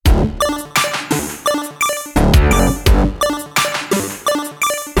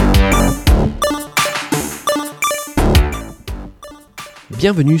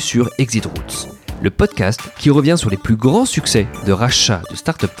Bienvenue sur Exit Routes, le podcast qui revient sur les plus grands succès de rachat de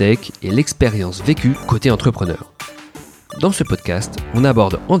start-up tech et l'expérience vécue côté entrepreneur. Dans ce podcast, on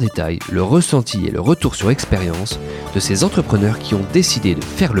aborde en détail le ressenti et le retour sur expérience de ces entrepreneurs qui ont décidé de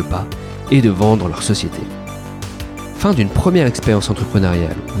faire le pas et de vendre leur société. Fin d'une première expérience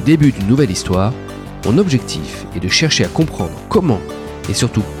entrepreneuriale ou début d'une nouvelle histoire, mon objectif est de chercher à comprendre comment et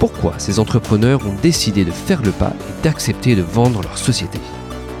surtout pourquoi ces entrepreneurs ont décidé de faire le pas et d'accepter de vendre leur société.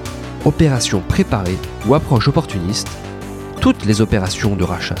 Opération préparée ou approche opportuniste, toutes les opérations de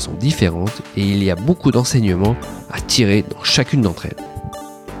rachat sont différentes et il y a beaucoup d'enseignements à tirer dans chacune d'entre elles.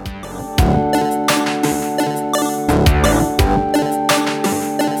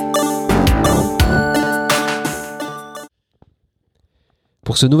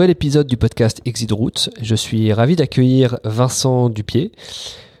 Pour ce nouvel épisode du podcast Exit Routes, je suis ravi d'accueillir Vincent Dupier,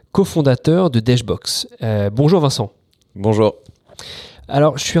 cofondateur de Dashbox. Bonjour Vincent. Bonjour.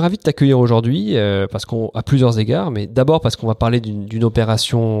 Alors, je suis ravi de t'accueillir aujourd'hui parce à plusieurs égards, mais d'abord parce qu'on va parler d'une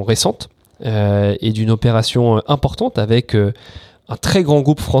opération récente et d'une opération importante avec un très grand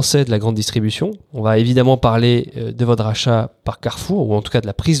groupe français de la grande distribution. On va évidemment parler de votre rachat par Carrefour, ou en tout cas de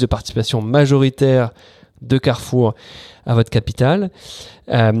la prise de participation majoritaire de Carrefour à votre capital.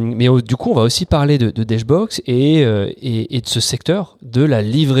 Mais du coup, on va aussi parler de Dashbox et de ce secteur de la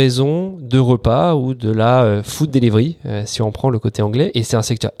livraison de repas ou de la food delivery, si on prend le côté anglais. Et c'est un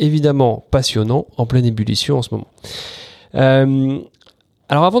secteur évidemment passionnant, en pleine ébullition en ce moment.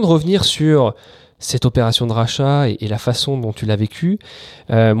 Alors avant de revenir sur cette opération de rachat et la façon dont tu l'as vécue,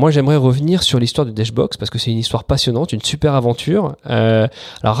 moi j'aimerais revenir sur l'histoire de Dashbox parce que c'est une histoire passionnante, une super aventure. Alors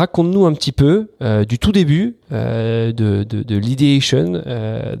raconte-nous un petit peu du tout début, de l'idéation,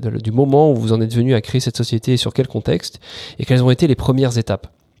 du moment où vous en êtes venu à créer cette société et sur quel contexte, et quelles ont été les premières étapes.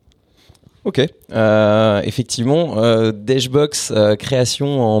 Ok, effectivement, Dashbox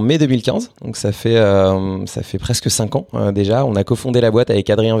création en mai 2015, donc ça fait presque 5 ans déjà. On a cofondé la boîte avec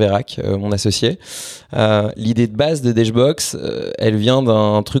Adrien Vérac, mon associé. L'idée de base de Dashbox, elle vient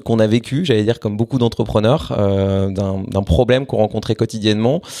d'un truc qu'on a vécu, j'allais dire comme beaucoup d'entrepreneurs, d'un problème qu'on rencontrait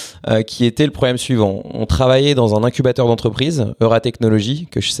quotidiennement, qui était le problème suivant. On travaillait dans un incubateur d'entreprise, Euratechnologie,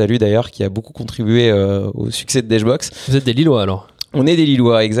 que je salue d'ailleurs, qui a beaucoup contribué au succès de Dashbox. Vous êtes des Lillois alors ? On est des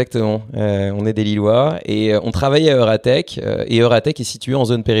Lillois, exactement. On est des Lillois et on travaillait à Euratech et Euratech est situé en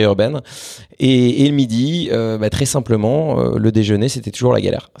zone périurbaine. Et le midi, très simplement, le déjeuner, c'était toujours la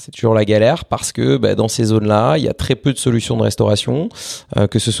galère. C'est toujours la galère parce que dans ces zones-là, il y a très peu de solutions de restauration,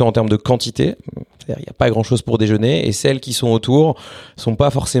 que ce soit en termes de quantité. C'est-à-dire, il n'y a pas grand-chose pour déjeuner et celles qui sont autour sont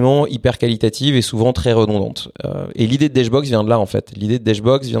pas forcément hyper qualitatives et souvent très redondantes. Et l'idée de Dashbox vient de là, en fait. L'idée de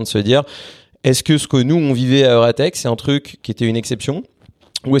Dashbox vient de se dire... Est-ce que ce que nous, on vivait à Euratech, c'est un truc qui était une exception ?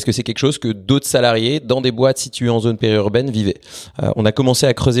 Ou est-ce que c'est quelque chose que d'autres salariés dans des boîtes situées en zone périurbaine vivaient ? On a commencé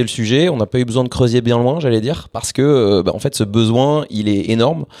à creuser le sujet. On n'a pas eu besoin de creuser bien loin, j'allais dire, parce que en fait, ce besoin, il est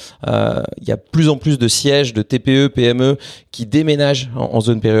énorme. Il y a plus en plus de sièges de TPE, PME qui déménagent en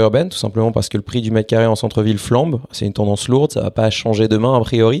zone périurbaine, tout simplement parce que le prix du mètre carré en centre-ville flambe. C'est une tendance lourde, ça va pas changer demain a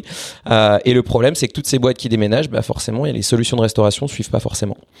priori. Et le problème, c'est que toutes ces boîtes qui déménagent, forcément, les solutions de restauration suivent pas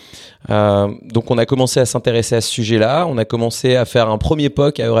forcément. Donc on a commencé à s'intéresser à ce sujet-là. On a commencé à faire un premier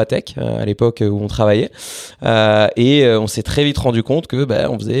POC à Euratech, à l'époque où on travaillait. Et on s'est très vite rendu compte que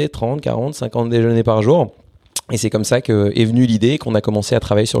on faisait 30, 40, 50 déjeuners par jour. Et c'est comme ça qu'est venue l'idée qu'on a commencé à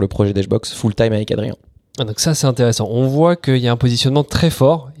travailler sur le projet Dashbox full-time avec Adrien. Donc ça, c'est intéressant. On voit qu'il y a un positionnement très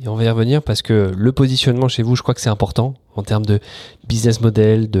fort, et on va y revenir parce que le positionnement chez vous, je crois que c'est important en termes de business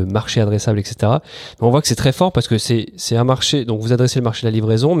model, de marché adressable, etc. Mais on voit que c'est très fort parce que c'est un marché, donc vous adressez le marché de la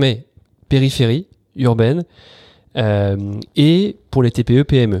livraison, mais périphérie, urbaine, et pour les TPE,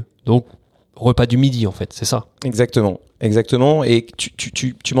 PME. Donc, repas du midi, en fait, c'est ça. Exactement. Et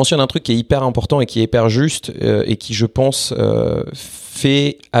tu mentionnes un truc qui est hyper important et qui est hyper juste et qui, je pense,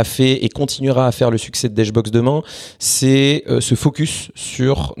 a fait et continuera à faire le succès de Dashbox demain, c'est ce focus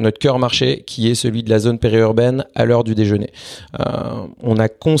sur notre cœur marché qui est celui de la zone périurbaine à l'heure du déjeuner. On a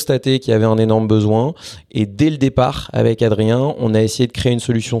constaté qu'il y avait un énorme besoin et dès le départ, avec Adrien, on a essayé de créer une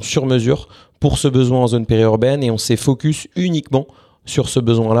solution sur mesure pour ce besoin en zone périurbaine et on s'est focus uniquement sur ce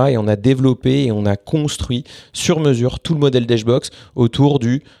besoin-là et on a développé et on a construit sur mesure tout le modèle Dashbox autour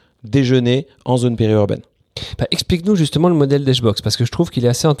du déjeuner en zone périurbaine. Explique-nous justement le modèle Dashbox parce que je trouve qu'il est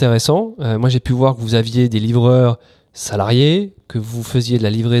assez intéressant. Moi, j'ai pu voir que vous aviez des livreurs salariés, que vous faisiez de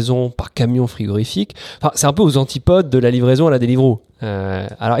la livraison par camion frigorifique. Enfin, c'est un peu aux antipodes de la livraison à la Deliveroo.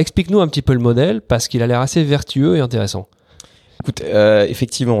 Alors, explique-nous un petit peu le modèle parce qu'il a l'air assez vertueux et intéressant. Écoute,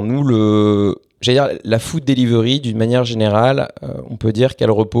 effectivement, nous, j'allais dire, la food delivery, d'une manière générale, on peut dire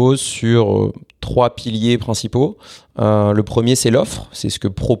qu'elle repose sur 3 piliers principaux. Le premier, c'est l'offre, c'est ce que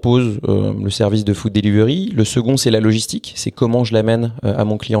propose le service de food delivery. Le second, c'est la logistique, c'est comment je l'amène à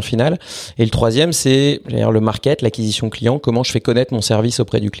mon client final. Et le troisième, c'est le market, l'acquisition client, comment je fais connaître mon service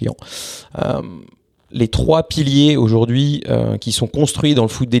auprès du client. Les 3 piliers aujourd'hui qui sont construits dans le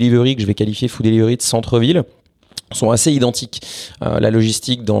food delivery, que je vais qualifier food delivery de centre-ville, sont assez identiques. La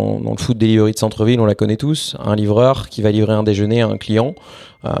logistique dans le food delivery de centre-ville, on la connaît tous. Un livreur qui va livrer un déjeuner à un client,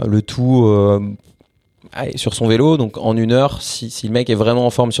 le tout sur son vélo. Donc en 1 heure, si le mec est vraiment en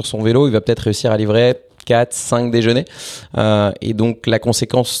forme sur son vélo, il va peut-être réussir à livrer 4, 5 déjeuners. Et donc la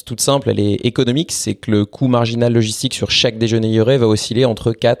conséquence toute simple, elle est économique, c'est que le coût marginal logistique sur chaque déjeuner livré va osciller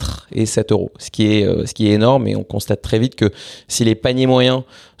entre 4 et 7 euros, ce qui est énorme. Et on constate très vite que si les paniers moyens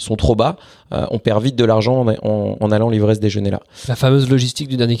sont trop bas, on perd vite de l'argent en allant livrer ce déjeuner-là. La fameuse logistique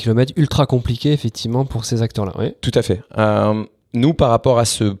du dernier kilomètre, ultra compliquée effectivement pour ces acteurs-là. Oui. Tout à fait. Nous, par rapport à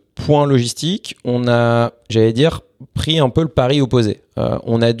ce point logistique, on a, j'allais dire, pris un peu le pari opposé.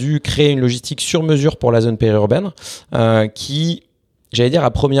 On a dû créer une logistique sur mesure pour la zone périurbaine qui, j'allais dire,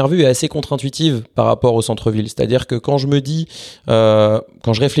 à première vue, est assez contre-intuitive par rapport au centre-ville. C'est-à-dire que quand je me dis,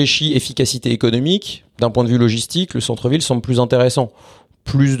 quand je réfléchis efficacité économique, d'un point de vue logistique, le centre-ville semble plus intéressant.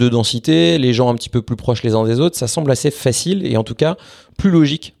 Plus de densité, les gens un petit peu plus proches les uns des autres, ça semble assez facile et en tout cas plus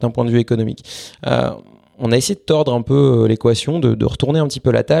logique d'un point de vue économique. On a essayé de tordre un peu l'équation, de retourner un petit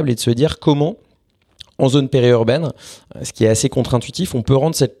peu la table et de se dire comment, en zone périurbaine, ce qui est assez contre-intuitif, on peut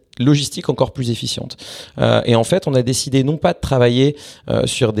rendre cette logistique encore plus efficiente. Et en fait, on a décidé non pas de travailler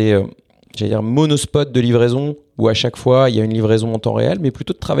sur des monospots de livraison où à chaque fois il y a une livraison en temps réel, mais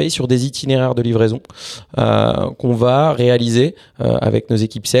plutôt de travailler sur des itinéraires de livraison qu'on va réaliser avec nos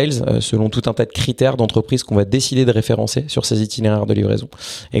équipes sales selon tout un tas de critères d'entreprise qu'on va décider de référencer sur ces itinéraires de livraison.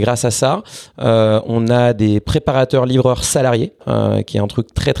 Et grâce à ça, on a des préparateurs livreurs salariés, qui est un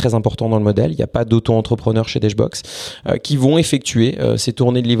truc très très important dans le modèle. Il n'y a pas d'auto-entrepreneurs chez Dashbox qui vont effectuer ces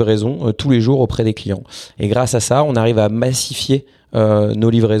tournées de livraison tous les jours auprès des clients. Et grâce à ça, on arrive à massifier nos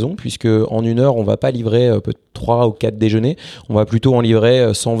livraisons, puisque en 1 heure on va pas livrer 3 ou 4 déjeuners, on va plutôt en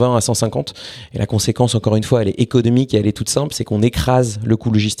livrer 120 à 150, et la conséquence, encore une fois, elle est économique et elle est toute simple, c'est qu'on écrase le coût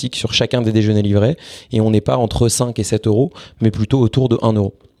logistique sur chacun des déjeuners livrés et on n'est pas entre 5 et 7 euros, mais plutôt autour de 1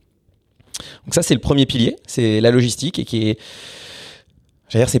 euro. Donc ça, c'est le premier pilier, c'est la logistique, et qui est,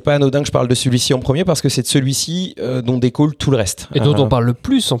 j'allais dire, c'est pas anodin que je parle de celui-ci en premier, parce que c'est de celui-ci dont découle tout le reste. Et dont on parle le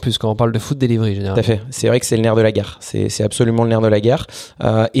plus en plus quand on parle de food delivery, généralement. Tout à fait. C'est vrai que c'est le nerf de la guerre. C'est absolument le nerf de la guerre.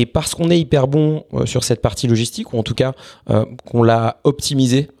 Et parce qu'on est hyper bon sur cette partie logistique, ou en tout cas qu'on l'a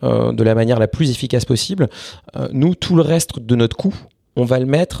optimisé de la manière la plus efficace possible, nous, tout le reste de notre coût, on va le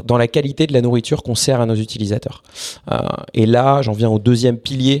mettre dans la qualité de la nourriture qu'on sert à nos utilisateurs. Et là, j'en viens au deuxième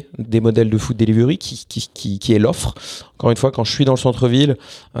pilier des modèles de food delivery qui est l'offre. Encore une fois, quand je suis dans le centre-ville,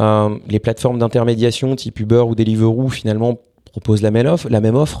 les plateformes d'intermédiation type Uber ou Deliveroo, finalement, proposent la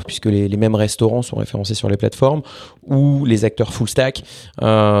même offre, puisque les mêmes restaurants sont référencés sur les plateformes, ou les acteurs full stack,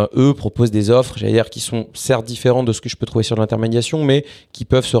 eux proposent des offres, j'allais dire, qui sont certes différentes de ce que je peux trouver sur l'intermédiation, mais qui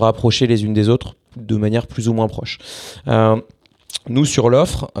peuvent se rapprocher les unes des autres de manière plus ou moins proche. Nous, sur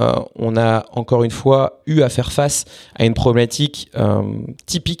l'offre, on a encore une fois eu à faire face à une problématique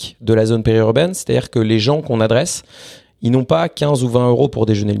typique de la zone périurbaine, c'est-à-dire que les gens qu'on adresse, ils n'ont pas 15 ou 20 euros pour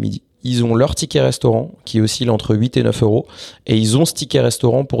déjeuner le midi. Ils ont leur ticket restaurant qui oscille entre 8 et 9 euros, et ils ont ce ticket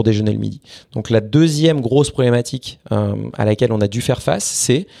restaurant pour déjeuner le midi. Donc la deuxième grosse problématique à laquelle on a dû faire face,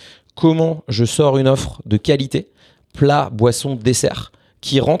 c'est comment je sors une offre de qualité, plat, boisson, dessert,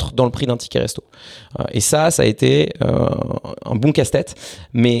 qui rentre dans le prix d'un ticket resto. Et ça a été un bon casse-tête,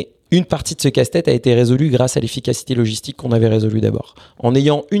 mais une partie de ce casse-tête a été résolue grâce à l'efficacité logistique qu'on avait résolue d'abord. En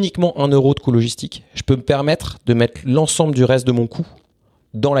ayant uniquement 1 euro de coût logistique, je peux me permettre de mettre l'ensemble du reste de mon coût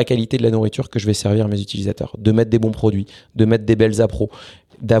dans la qualité de la nourriture que je vais servir à mes utilisateurs, de mettre des bons produits, de mettre des belles appros,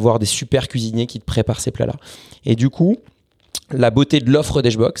 d'avoir des super cuisiniers qui te préparent ces plats-là. Et du coup, la beauté de l'offre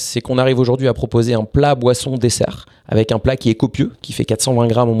Dashbox, c'est qu'on arrive aujourd'hui à proposer un plat, boisson, dessert, avec un plat qui est copieux, qui fait 420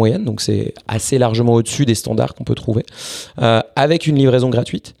 grammes en moyenne, donc c'est assez largement au-dessus des standards qu'on peut trouver, avec une livraison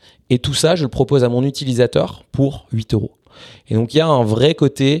gratuite. Et tout ça, je le propose à mon utilisateur pour 8 euros. Et donc, il y a un vrai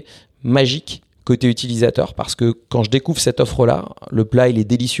côté magique côté utilisateur, parce que quand je découvre cette offre-là, le plat, il est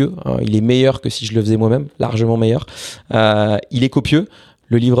délicieux, hein, il est meilleur que si je le faisais moi-même, largement meilleur. Il est copieux.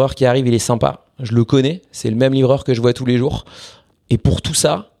 Le livreur qui arrive, il est sympa. Je le connais, c'est le même livreur que je vois tous les jours. Et pour tout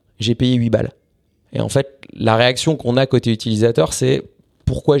ça, j'ai payé 8 balles. Et en fait, la réaction qu'on a côté utilisateur, c'est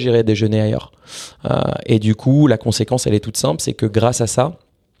pourquoi j'irais déjeuner ailleurs ? Et du coup, la conséquence, elle est toute simple, c'est que grâce à ça,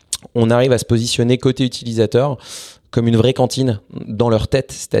 on arrive à se positionner côté utilisateur comme une vraie cantine dans leur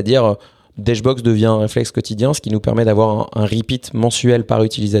tête. C'est-à-dire, Dashbox devient un réflexe quotidien, ce qui nous permet d'avoir un repeat mensuel par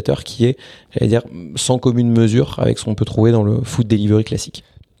utilisateur qui est, j'allais dire, sans commune mesure avec ce qu'on peut trouver dans le food delivery classique.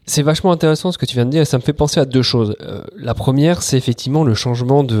 C'est vachement intéressant ce que tu viens de dire et ça me fait penser à deux choses. La première, c'est effectivement le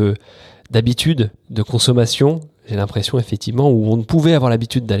changement d'habitude de consommation. J'ai l'impression effectivement où on pouvait avoir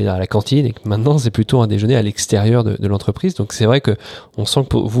l'habitude d'aller à la cantine et que maintenant c'est plutôt un déjeuner à l'extérieur de l'entreprise. Donc c'est vrai qu'on sent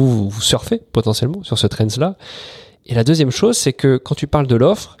que vous surfez potentiellement sur ce trend-là. Et la deuxième chose, c'est que quand tu parles de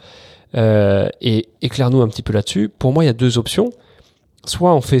l'offre, et éclaire-nous un petit peu là-dessus, pour moi il y a deux options.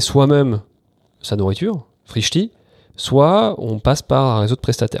 Soit on fait soi-même sa nourriture, Frischti, soit on passe par un réseau de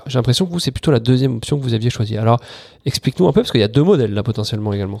prestataires. J'ai l'impression que vous, c'est plutôt la deuxième option que vous aviez choisie. Alors, explique-nous un peu, parce qu'il y a deux modèles là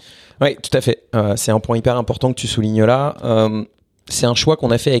potentiellement également. Oui, tout à fait. C'est un point hyper important que tu soulignes là. C'est un choix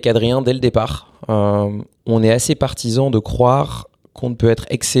qu'on a fait avec Adrien dès le départ. On est assez partisans de croire qu'on ne peut être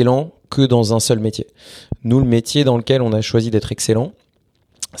excellent que dans un seul métier. Nous, le métier dans lequel on a choisi d'être excellent,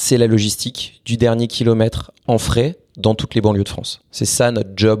 c'est la logistique du dernier kilomètre en frais dans toutes les banlieues de France. C'est ça notre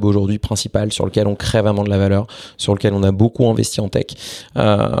job aujourd'hui principal, sur lequel on crée vraiment de la valeur, sur lequel on a beaucoup investi en tech,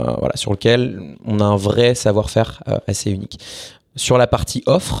 sur lequel on a un vrai savoir-faire assez unique. Sur la partie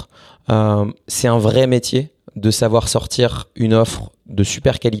offre, c'est un vrai métier de savoir sortir une offre de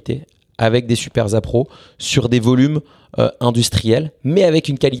super qualité avec des super appros sur des volumes industriels, mais avec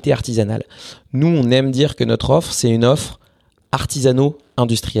une qualité artisanale. Nous, on aime dire que notre offre, c'est une offre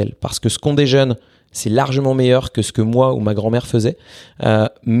artisanaux-industrielle, parce que ce qu'on déjeune, c'est largement meilleur que ce que moi ou ma grand-mère faisait,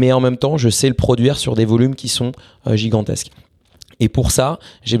 mais en même temps, je sais le produire sur des volumes qui sont gigantesques. Et pour ça,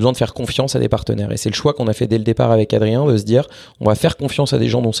 j'ai besoin de faire confiance à des partenaires. Et c'est le choix qu'on a fait dès le départ avec Adrien, de se dire, on va faire confiance à des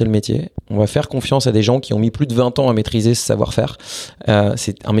gens dont c'est le métier, on va faire confiance à des gens qui ont mis plus de 20 ans à maîtriser ce savoir-faire.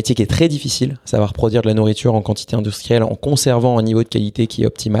 C'est un métier qui est très difficile, savoir produire de la nourriture en quantité industrielle, en conservant un niveau de qualité qui est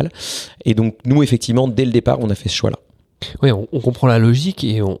optimal. Et donc, nous, effectivement, dès le départ, on a fait ce choix-là. Oui, on comprend la logique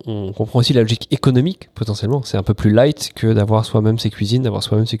et on comprend aussi la logique économique, potentiellement. C'est un peu plus light que d'avoir soi-même ses cuisines, d'avoir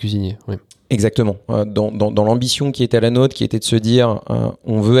soi-même ses cuisiniers. Oui. Exactement. Dans l'ambition qui était la nôtre, qui était de se dire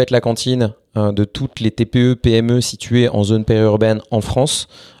on veut être la cantine de toutes les TPE, PME situées en zone périurbaine en France,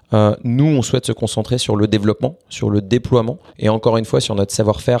 nous, on souhaite se concentrer sur le développement, sur le déploiement et encore une fois sur notre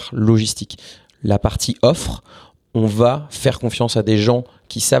savoir-faire logistique. La partie offre, on va faire confiance à des gens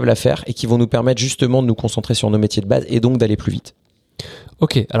qui savent la faire et qui vont nous permettre justement de nous concentrer sur nos métiers de base et donc d'aller plus vite.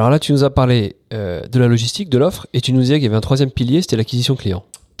 Ok, alors là tu nous as parlé de la logistique, de l'offre et tu nous disais qu'il y avait un troisième pilier, c'était l'acquisition client.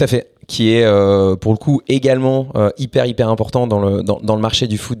 Tout à fait, qui est pour le coup également hyper important dans le marché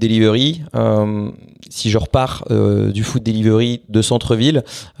du food delivery. Si je repars du food delivery de centre-ville,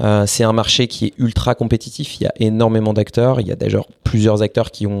 c'est un marché qui est ultra compétitif. Il y a énormément d'acteurs. Il y a d'ailleurs plusieurs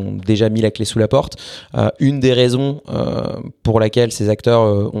acteurs qui ont déjà mis la clé sous la porte. Une des raisons pour laquelle ces acteurs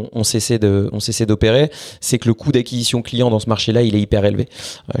ont cessé d'opérer, c'est que le coût d'acquisition client dans ce marché-là, il est hyper élevé.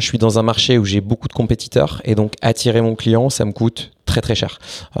 Je suis dans un marché où j'ai beaucoup de compétiteurs et donc attirer mon client, ça me coûte très cher.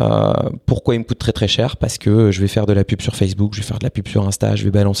 Pourquoi il me coûte très cher? Parce que je vais faire de la pub sur Facebook, je vais faire de la pub sur Insta, je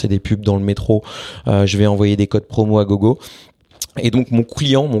vais balancer des pubs dans le métro, je vais envoyer des codes promo à gogo. Et donc mon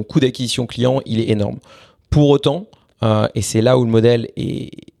coût d'acquisition client, il est énorme. Pour autant, et c'est là où le modèle est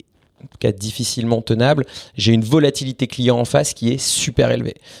en tout cas difficilement tenable, j'ai une volatilité client en face qui est super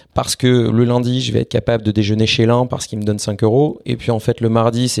élevée. Parce que le lundi, je vais être capable de déjeuner chez l'un parce qu'il me donne 5 €. Et puis en fait, le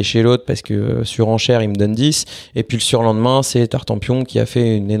mardi, c'est chez l'autre parce que sur enchère, il me donne 10. Et puis le surlendemain, c'est Tartampion qui a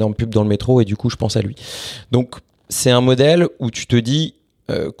fait une énorme pub dans le métro et du coup, je pense à lui. Donc, c'est un modèle où tu te dis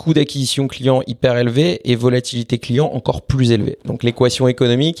coût d'acquisition client hyper élevé et volatilité client encore plus élevée. Donc, l'équation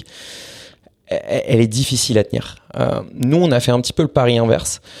économique, elle est difficile à tenir. Nous, on a fait un petit peu le pari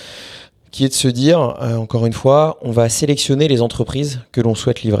inverse, qui est de se dire, encore une fois, on va sélectionner les entreprises que l'on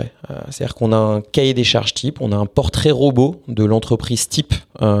souhaite livrer. C'est-à-dire qu'on a un cahier des charges type, on a un portrait robot de l'entreprise type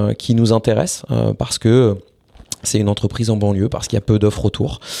qui nous intéresse parce que c'est une entreprise en banlieue, parce qu'il y a peu d'offres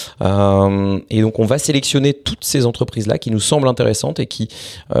autour. Et donc, on va sélectionner toutes ces entreprises-là qui nous semblent intéressantes et qui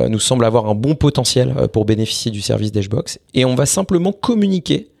nous semblent avoir un bon potentiel pour bénéficier du service Dashbox. Et on va simplement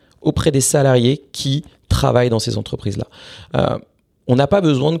communiquer auprès des salariés qui travaillent dans ces entreprises-là. On n'a pas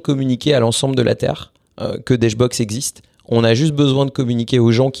besoin de communiquer à l'ensemble de la Terre que Dashbox existe. On a juste besoin de communiquer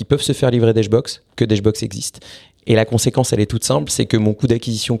aux gens qui peuvent se faire livrer Dashbox que Dashbox existe. Et la conséquence, elle est toute simple, c'est que mon coût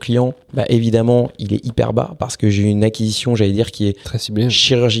d'acquisition client, évidemment, il est hyper bas parce que j'ai une acquisition, j'allais dire, qui est très ciblée,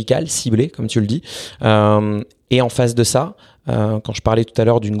 chirurgicale, ciblée, comme tu le dis. Et en face de ça, quand je parlais tout à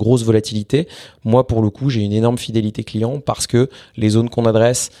l'heure d'une grosse volatilité, moi, pour le coup, j'ai une énorme fidélité client parce que les zones qu'on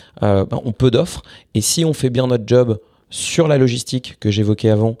adresse ont peu d'offres. Et si on fait bien notre job sur la logistique que j'évoquais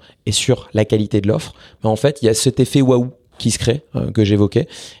avant et sur la qualité de l'offre, en fait, il y a cet effet waouh qui se crée, que j'évoquais.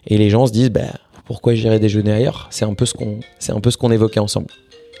 Et les gens se disent, pourquoi j'irais déjeuner ailleurs? C'est un peu ce qu'on évoquait ensemble.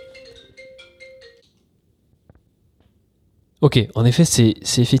 Ok, en effet, c'est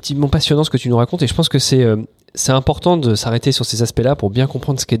effectivement passionnant ce que tu nous racontes et je pense que c'est important de s'arrêter sur ces aspects-là pour bien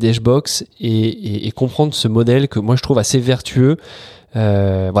comprendre ce qu'est Dashbox et comprendre ce modèle que moi je trouve assez vertueux.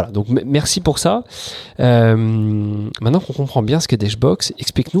 Voilà, donc merci pour ça. Maintenant qu'on comprend bien ce qu'est Dashbox,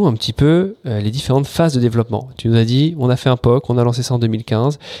 explique-nous un petit peu les différentes phases de développement. Tu nous as dit, on a fait un POC, on a lancé ça en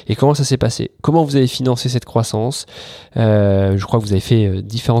 2015, et comment ça s'est passé? Comment vous avez financé cette croissance? Je crois que vous avez fait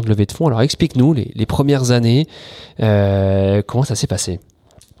différentes levées de fonds. Alors explique-nous les premières années, comment ça s'est passé?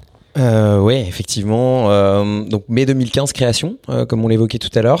 Oui, effectivement. Donc mai 2015 création, comme on l'évoquait tout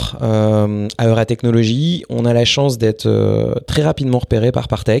à l'heure. À Eura Technologies, on a la chance d'être très rapidement repéré par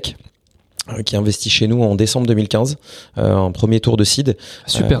Partech, qui investit chez nous en décembre 2015, un premier tour de seed.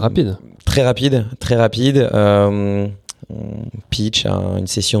 Super rapide. Très rapide, très rapide. On pitch, une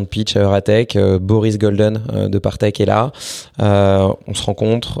session de pitch à Euratech. Boris Golden de Partech est là. On se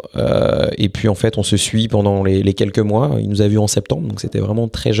rencontre et puis en fait on se suit pendant les quelques mois. Il nous a vus en septembre, donc c'était vraiment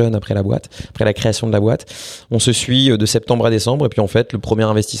très jeune après la création de la boîte. On se suit de septembre à décembre et puis en fait le premier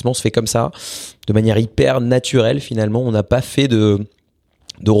investissement se fait comme ça, de manière hyper naturelle finalement. On n'a pas fait de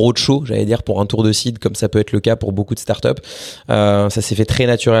roadshow, j'allais dire, pour un tour de seed, comme ça peut être le cas pour beaucoup de startups. Ça s'est fait très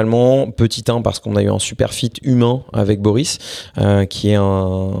naturellement. Petit 1, parce qu'on a eu un super fit humain avec Boris, qui est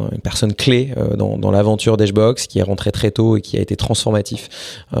une personne clé dans l'aventure Dashbox, qui est rentré très tôt et qui a été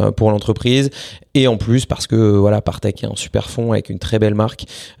transformatif pour l'entreprise. Et en plus, parce que voilà, Partech est un super fonds avec une très belle marque,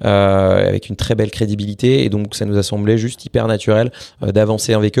 avec une très belle crédibilité. Et donc, ça nous a semblé juste hyper naturel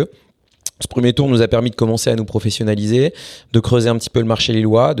d'avancer avec eux. Ce premier tour nous a permis de commencer à nous professionnaliser, de creuser un petit peu le marché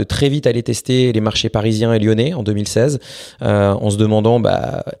lillois, de très vite aller tester les marchés parisiens et lyonnais en 2016, en se demandant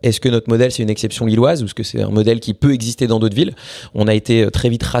est-ce que notre modèle c'est une exception lilloise ou est-ce que c'est un modèle qui peut exister dans d'autres villes. On a été très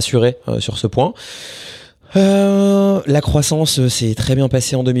vite rassurés sur ce point. La croissance s'est très bien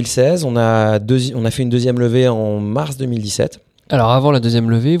passée en 2016. On a fait une deuxième levée en mars 2017. Alors avant la deuxième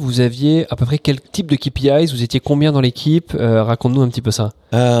levée, vous aviez à peu près quel type de KPIs? Vous étiez combien dans l'équipe? Raconte-nous un petit peu ça.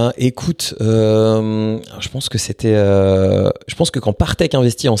 Écoute, je pense que quand Partech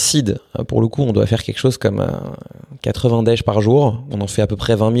investit en seed, pour le coup, on doit faire quelque chose comme 80 dash par jour. On en fait à peu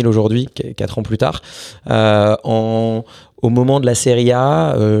près 20 000 aujourd'hui, 4 ans plus tard. Au moment de la série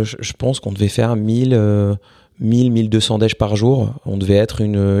A, je pense qu'on devait faire 1200 dash par jour. On devait être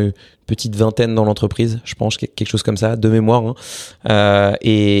une petite vingtaine dans l'entreprise, je pense, quelque chose comme ça, de mémoire.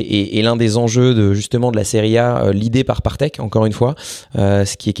 Et l'un des enjeux de la série A, l'idée par Partech, encore une fois,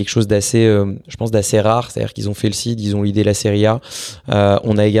 ce qui est quelque chose d'assez, je pense, d'assez rare, c'est-à-dire qu'ils ont fait le seed, ils ont l'idée la série A.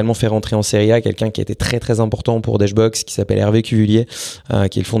 On a également fait rentrer en série A quelqu'un qui a été très très important pour Dashbox, qui s'appelle Hervé Cuvillier,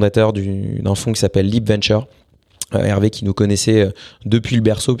 qui est le fondateur d'un fonds qui s'appelle Leap Venture. Hervé qui nous connaissait depuis le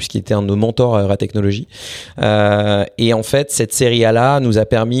berceau puisqu'il était un de nos mentors à Eura Technologies. Et en fait, cette série A-là nous a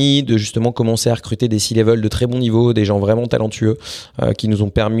permis de justement commencer à recruter des C-level de très bon niveau, des gens vraiment talentueux qui nous ont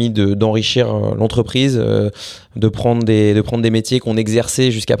permis d'enrichir l'entreprise, de prendre des métiers qu'on exerçait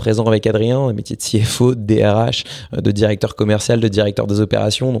jusqu'à présent avec Adrien, des métiers de CFO, de DRH, de directeur commercial, de directeur des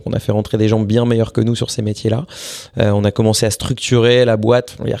opérations. Donc on a fait rentrer des gens bien meilleurs que nous sur ces métiers-là. On a commencé à structurer la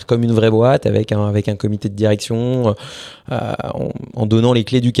boîte, on va dire comme une vraie boîte, avec un comité de direction, en donnant les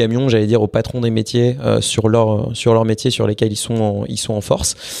clés du camion, j'allais dire, aux patrons des métiers sur leur métier sur lesquels ils sont en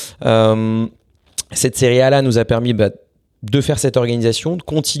force. Cette série A-là nous a permis de faire cette organisation, de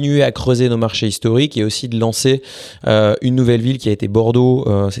continuer à creuser nos marchés historiques et aussi de lancer une nouvelle ville qui a été Bordeaux,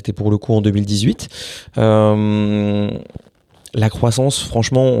 c'était pour le coup en 2018. La croissance,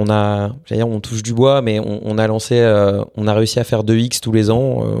 franchement, on touche du bois, mais on a réussi à faire 2x tous les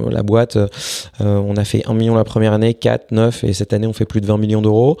ans. La boîte, on a fait 1 million la première année, 4, 9, et cette année, on fait plus de 20 millions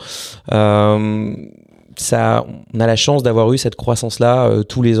d'euros. On a la chance d'avoir eu cette croissance-là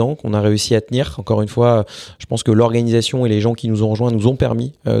tous les ans qu'on a réussi à tenir. Encore une fois, je pense que l'organisation et les gens qui nous ont rejoints nous ont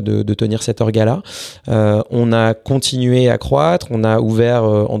permis de tenir cet orga-là. On a continué à croître. On a ouvert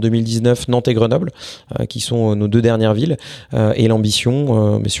en 2019 Nantes et Grenoble, qui sont nos 2 dernières villes. Et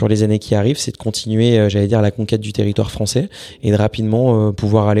l'ambition, mais sur les années qui arrivent, c'est de continuer, j'allais dire, la conquête du territoire français et de rapidement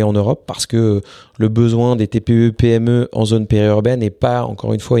pouvoir aller en Europe parce que le besoin des TPE, PME en zone périurbaine n'est pas,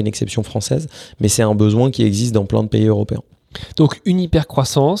 encore une fois, une exception française, mais c'est un besoin qui existe dans plein de pays européens. Donc une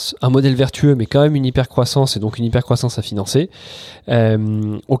hypercroissance, un modèle vertueux, mais quand même une hypercroissance et donc une hypercroissance à financer.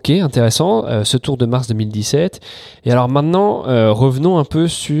 Ok, intéressant, ce tour de mars 2017. Et alors maintenant, revenons un peu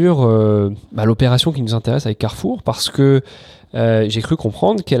sur l'opération qui nous intéresse avec Carrefour, parce que j'ai cru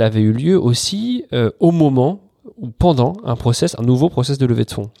comprendre qu'elle avait eu lieu aussi au moment ou pendant un nouveau process de levée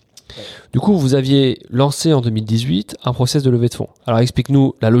de fonds. Du coup, vous aviez lancé en 2018 un process de levée de fonds. Alors,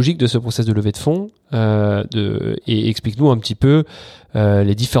 explique-nous la logique de ce process de levée de fonds et explique-nous un petit peu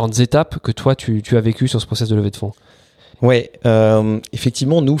les différentes étapes que toi, tu as vécues sur ce process de levée de fonds. Ouais,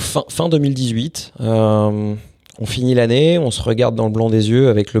 effectivement, nous, fin 2018, on finit l'année, on se regarde dans le blanc des yeux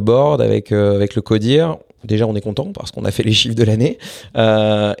avec le board, avec le CODIR. Déjà, on est content parce qu'on a fait les chiffres de l'année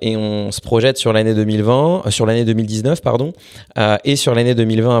et on se projette sur l'année 2019, et sur l'année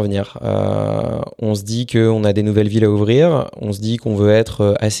 2020 à venir. On se dit qu'on a des nouvelles villes à ouvrir, on se dit qu'on veut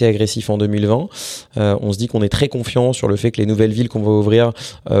être assez agressif en 2020, on se dit qu'on est très confiant sur le fait que les nouvelles villes qu'on va ouvrir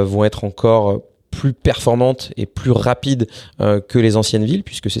vont être encore plus performantes et plus rapides que les anciennes villes,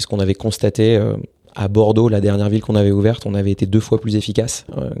 puisque c'est ce qu'on avait constaté à Bordeaux, la dernière ville qu'on avait ouverte, on avait été 2 fois plus efficace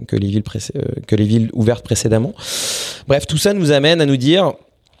que les villes ouvertes précédemment. Bref, tout ça nous amène à nous dire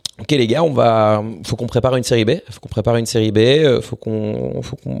ok les gars, faut qu'on prépare une série B.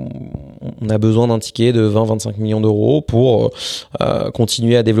 On a besoin d'un ticket de 20-25 millions d'euros pour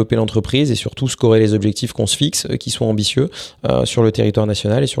continuer à développer l'entreprise et surtout scorer les objectifs qu'on se fixe, qui soient ambitieux sur le territoire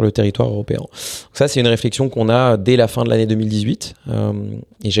national et sur le territoire européen. Donc ça, c'est une réflexion qu'on a dès la fin de l'année 2018.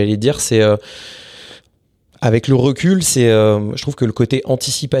 Et j'allais dire, avec le recul, je trouve que le côté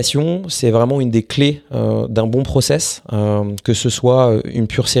anticipation, c'est vraiment une des clés d'un bon process, que ce soit une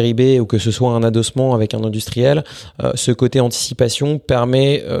pure série B ou que ce soit un adossement avec un industriel. Ce côté anticipation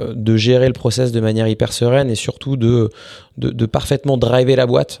permet de gérer le process de manière hyper sereine et surtout de parfaitement driver la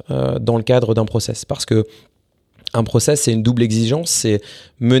boîte dans le cadre d'un process. Parce que un process, c'est une double exigence, c'est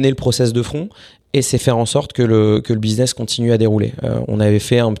mener le process de front et c'est faire en sorte que le business continue à dérouler. On avait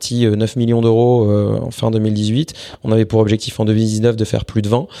fait un petit 9 millions d'euros en fin 2018. On avait pour objectif en 2019 de faire plus de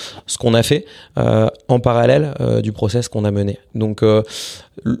 20. Ce qu'on a fait en parallèle du process qu'on a mené. Donc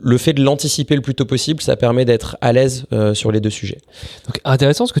le fait de l'anticiper le plus tôt possible, ça permet d'être à l'aise sur les deux sujets. Donc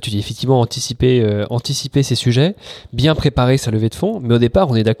intéressant ce que tu dis, effectivement anticiper ces sujets, bien préparer sa levée de fonds, mais au départ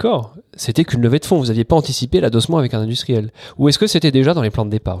on est d'accord, c'était qu'une levée de fonds, vous n'aviez pas anticipé l'adossement avec un industriel. Ou est-ce que c'était déjà dans les plans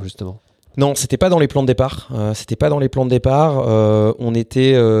de départ justement ? Non, c'était pas dans les plans de départ. On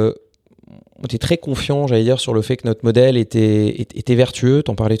était très confiant, j'allais dire, sur le fait que notre modèle était vertueux.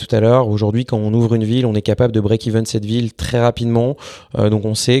 T'en parlais tout à l'heure. Aujourd'hui, quand on ouvre une ville, on est capable de break-even cette ville très rapidement. Donc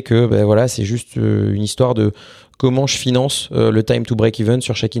on sait que c'est juste une histoire de comment je finance le time to break-even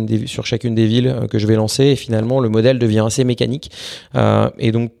sur chacune des villes que je vais lancer. Et finalement, le modèle devient assez mécanique.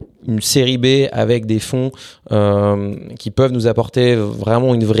 Et donc, une série B avec des fonds qui peuvent nous apporter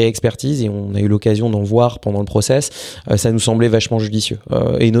vraiment une vraie expertise, et on a eu l'occasion d'en voir pendant le process, ça nous semblait vachement judicieux,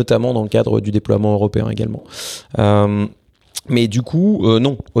 et notamment dans le cadre du déploiement européen également. Mais du coup,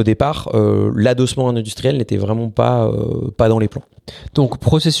 non, au départ, l'adossement industriel n'était vraiment pas dans les plans. Donc,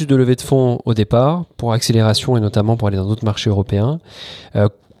 processus de levée de fonds au départ, pour accélération et notamment pour aller dans d'autres marchés européens.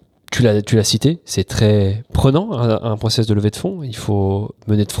 Tu l'as cité, c'est très prenant, un process de levée de fonds. Il faut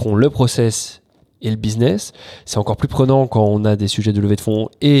mener de front le process et le business. C'est encore plus prenant quand on a des sujets de levée de fonds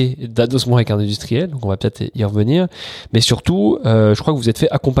et d'adossement avec un industriel. Donc, on va peut-être y revenir. Mais surtout, je crois que vous êtes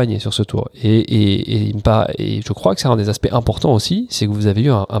fait accompagner sur ce tour. Et je crois que c'est un des aspects importants aussi, c'est que vous avez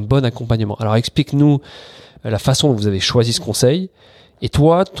eu un bon accompagnement. Alors, explique-nous la façon dont vous avez choisi ce conseil. Et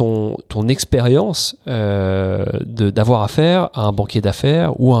toi, ton expérience d'avoir affaire à un banquier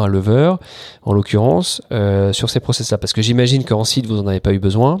d'affaires ou à un lever, en l'occurrence, sur ces process-là. Parce que j'imagine qu'en seed, vous n'en avez pas eu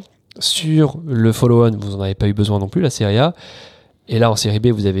besoin. Sur le follow-on, vous n'en avez pas eu besoin non plus, la série A. Et là, en série B,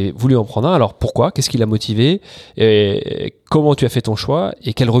 vous avez voulu en prendre un. Alors pourquoi ? Qu'est-ce qui l'a motivé ? Et comment tu as fait ton choix ?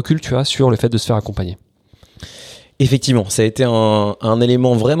 Et quel recul tu as sur le fait de se faire accompagner ? Effectivement, ça a été un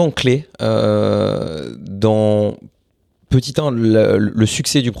élément vraiment clé dans... Petit 1, le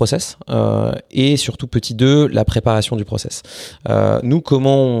succès du process, et surtout petit 2, la préparation du process. Nous,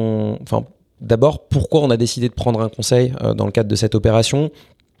 d'abord, pourquoi on a décidé de prendre un conseil dans le cadre de cette opération ?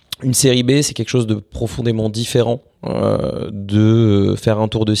 Une série B, c'est quelque chose de profondément différent de faire un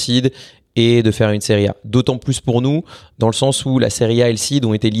tour de seed et de faire une série A. D'autant plus pour nous, dans le sens où la série A et le seed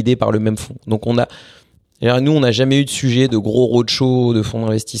ont été leadés par le même fonds. Donc nous, on n'a jamais eu de sujet de gros roadshow, de fonds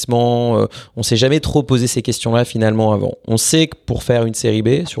d'investissement. On s'est jamais trop posé ces questions-là finalement avant. On sait que pour faire une série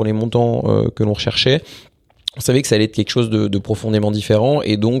B, sur les montants que l'on recherchait, on savait que ça allait être quelque chose de profondément différent.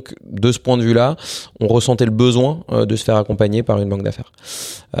 Et donc, de ce point de vue-là, on ressentait le besoin de se faire accompagner par une banque d'affaires.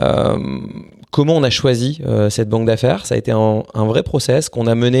 Comment on a choisi cette banque d'affaires ? Ça a été un vrai process qu'on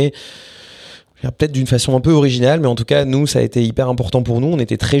a mené peut-être d'une façon un peu originale, mais en tout cas, nous, ça a été hyper important pour nous. On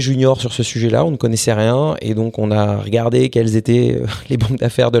était très juniors sur ce sujet-là, on ne connaissait rien, et donc on a regardé quelles étaient les banques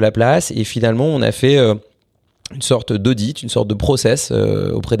d'affaires de la place, et finalement, on a fait une sorte d'audit, une sorte de process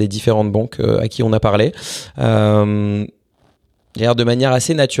auprès des différentes banques à qui on a parlé. De manière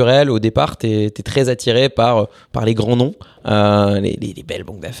assez naturelle, au départ, t'es très attiré par les grands noms, les belles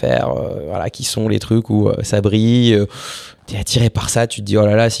banques d'affaires, qui sont les trucs où ça brille. T'es attiré par ça, tu te dis oh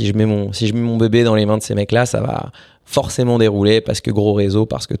là là, si je mets mon bébé dans les mains de ces mecs-là, ça forcément déroulé parce que gros réseau,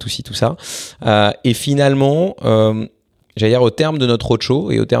 parce que tout ci, tout ça. Et finalement, j'allais dire au terme de notre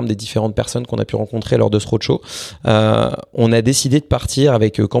roadshow et au terme des différentes personnes qu'on a pu rencontrer lors de ce roadshow, on a décidé de partir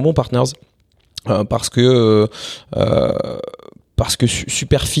avec Cambon Partners parce que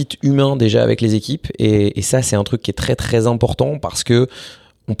super fit humain déjà avec les équipes et ça c'est un truc qui est très très important parce que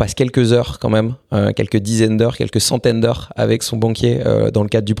on passe quelques heures quand même, quelques dizaines d'heures, quelques centaines d'heures avec son banquier dans le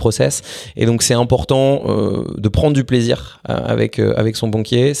cadre du process. Et donc c'est important de prendre du plaisir avec son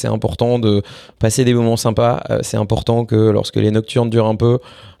banquier. C'est important de passer des moments sympas. C'est important que lorsque les nocturnes durent un peu,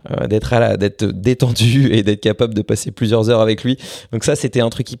 d'être détendu et d'être capable de passer plusieurs heures avec lui. Donc ça c'était un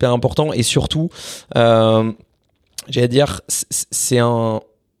truc hyper important. Et surtout, j'allais dire, c'est un...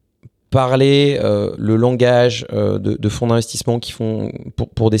 parler le langage de fonds d'investissement qui font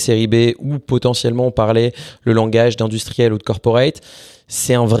pour des séries B ou potentiellement parler le langage d'industriel ou de corporate,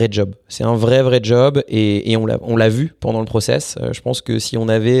 c'est un vrai job. C'est un vrai job et on l'a vu pendant le process. Je pense que si on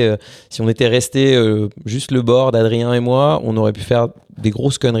était resté juste le board, Adrien et moi, on aurait pu faire des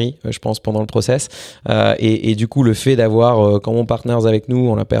grosses conneries, je pense, pendant le process. Et du coup, le fait d'avoir Cambon Partners avec nous,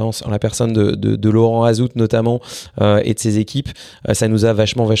 en la personne de Laurent Azout notamment et de ses équipes, ça nous a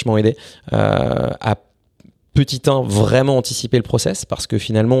vachement aidé à petit 1 vraiment anticiper le process parce que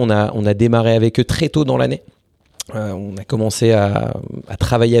finalement, on a démarré avec eux très tôt dans l'année. On a commencé à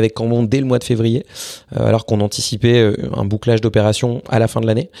travailler avec Cambon dès le mois de février, alors qu'on anticipait un bouclage d'opérations à la fin de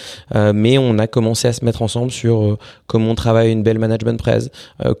l'année. Mais on a commencé à se mettre ensemble sur comment on travaille une belle management press,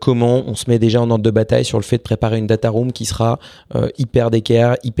 comment on se met déjà en ordre de bataille sur le fait de préparer une data room qui sera hyper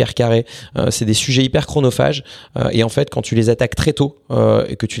d'équerre, hyper carré. C'est des sujets hyper chronophages. Et en fait, quand tu les attaques très tôt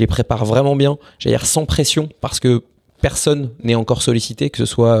et que tu les prépares vraiment bien, j'allais dire sans pression, parce que personne n'est encore sollicité, que ce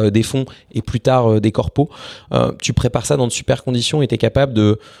soit des fonds et plus tard des corpos. Tu prépares ça dans de super conditions et tu es capable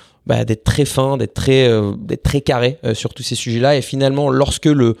d'être très fin, d'être très carré sur tous ces sujets-là. Et finalement, lorsque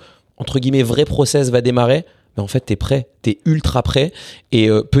le entre guillemets vrai process va démarrer, en fait, t'es prêt, t'es ultra prêt. Et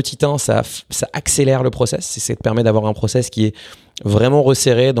petit 1, ça accélère le process. Ça te permet d'avoir un process qui est vraiment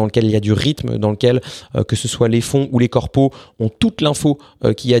resserré, dans lequel il y a du rythme, dans lequel que ce soit les fonds ou les corpos ont toute l'info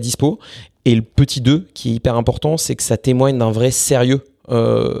qui est à dispo. Et le petit 2, qui est hyper important, c'est que ça témoigne d'un vrai sérieux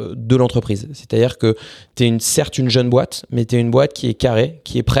de l'entreprise. C'est-à-dire que tu es certes une jeune boîte, mais tu es une boîte qui est carrée,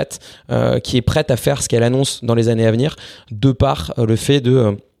 qui est prête à faire ce qu'elle annonce dans les années à venir, de par le fait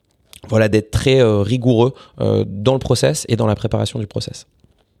d'être très rigoureux dans le process et dans la préparation du process.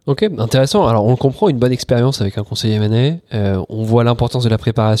 Ok, intéressant. Alors on comprend, une bonne expérience avec un conseiller M&A. On voit l'importance de la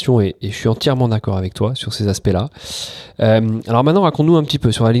préparation et je suis entièrement d'accord avec toi sur ces aspects-là. Alors maintenant, raconte-nous un petit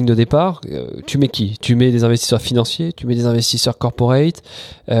peu sur la ligne de départ. Tu mets qui ? Tu mets des investisseurs financiers, tu mets des investisseurs corporate,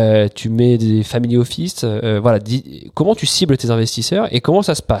 tu mets des family office. Voilà, comment tu cibles tes investisseurs et comment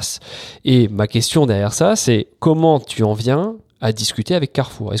ça se passe ? Et ma question derrière ça, c'est comment tu en viens à discuter avec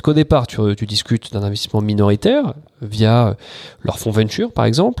Carrefour. Est-ce qu'au départ, tu discutes d'un investissement minoritaire via leur fonds venture, par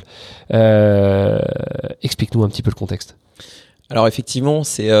exemple ? Explique-nous un petit peu le contexte. Alors effectivement,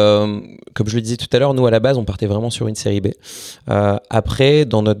 c'est comme je le disais tout à l'heure, nous à la base, on partait vraiment sur une série B. Après,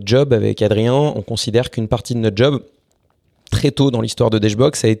 dans notre job avec Adrien, on considère qu'une partie de notre job, très tôt dans l'histoire de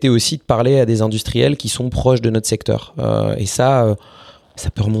Dashbox, ça a été aussi de parler à des industriels qui sont proches de notre secteur. Et ça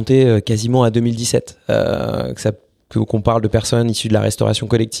peut remonter quasiment à 2017. Qu'on parle de personnes issues de la restauration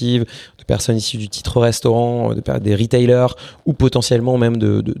collective, de personnes issues du titre restaurant, des retailers ou potentiellement même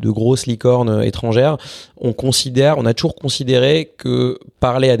de grosses licornes étrangères, on a toujours considéré que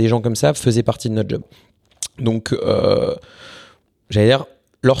parler à des gens comme ça faisait partie de notre job. Donc, j'allais dire,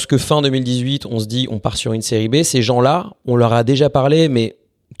 lorsque fin 2018, on se dit on part sur une série B, ces gens-là, on leur a déjà parlé, mais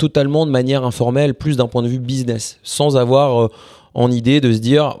totalement de manière informelle, plus d'un point de vue business, sans avoir en idée de se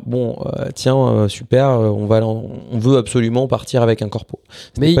dire super, on veut absolument partir avec un corpo.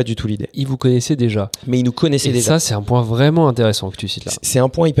 C'était pas du tout l'idée. Ils vous connaissaient déjà. Mais ils nous connaissaient déjà. Et ça, c'est un point vraiment intéressant que tu cites là. C'est un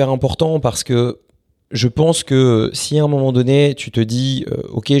point hyper important parce que je pense que si à un moment donné, tu te dis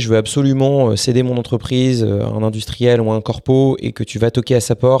ok, je veux absolument céder mon entreprise à un industriel ou à un corpo et que tu vas toquer à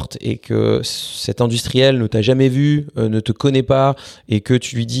sa porte et que cet industriel ne t'a jamais vu, ne te connaît pas et que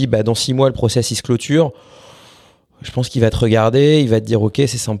tu lui dis dans 6 mois le process il se clôture, je pense qu'il va te regarder, il va te dire ok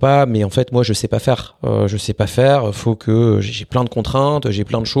c'est sympa, mais en fait moi je sais pas faire. Faut que j'ai plein de contraintes, j'ai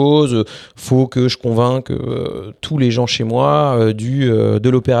plein de choses, faut que je convainque tous les gens chez moi, de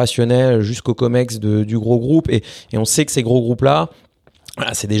l'opérationnel jusqu'au Comex du gros groupe, et on sait que ces gros groupes là,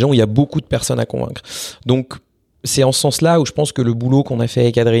 c'est des gens où il y a beaucoup de personnes à convaincre. Donc c'est en ce sens-là où je pense que le boulot qu'on a fait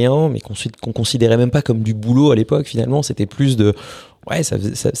avec Adrien, mais qu'on considérait même pas comme du boulot à l'époque, finalement, c'était plus ouais, ça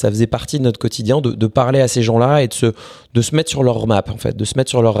faisait partie de notre quotidien de parler à ces gens-là et de se mettre sur leur map, en fait, de se mettre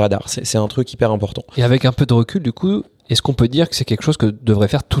sur leur radar. C'est un truc hyper important. Et avec un peu de recul, du coup, est-ce qu'on peut dire que c'est quelque chose que devraient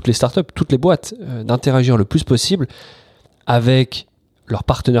faire toutes les startups, toutes les boîtes, d'interagir le plus possible avec leurs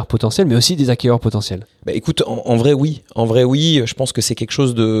partenaires potentiels, mais aussi des acquéreurs potentiels? Bah écoute, en vrai oui. En vrai oui, je pense que c'est quelque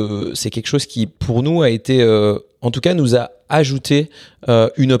chose qui pour nous a été, en tout cas nous a ajouté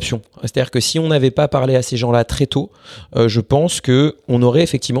une option. C'est-à-dire que si on n'avait pas parlé à ces gens-là très tôt, je pense que on aurait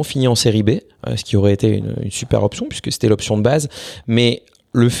effectivement fini en série B, ce qui aurait été une super option puisque c'était l'option de base. Mais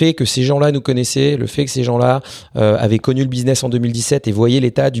le fait que ces gens-là nous connaissaient, le fait que ces gens-là avaient connu le business en 2017 et voyaient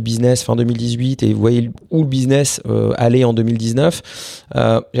l'état du business fin 2018 et voyaient où le business allait en 2019,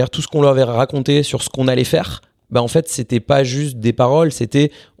 tout ce qu'on leur avait raconté sur ce qu'on allait faire, en fait, c'était pas juste des paroles,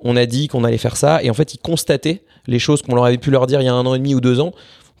 c'était on a dit qu'on allait faire ça et en fait, ils constataient les choses qu'on leur avait pu leur dire il y a 1 an et demi ou 2 ans,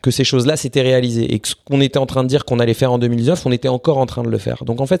 que ces choses-là s'étaient réalisées et que ce qu'on était en train de dire qu'on allait faire en 2019, on était encore en train de le faire.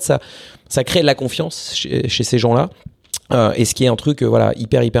 Donc en fait, ça crée de la confiance chez ces gens-là. Et ce qui est un truc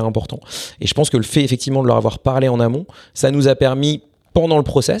hyper important. Et je pense que le fait effectivement de leur avoir parlé en amont, ça nous a permis pendant le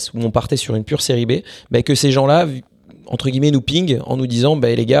process où on partait sur une pure série B, que ces gens-là entre guillemets nous pingent en nous disant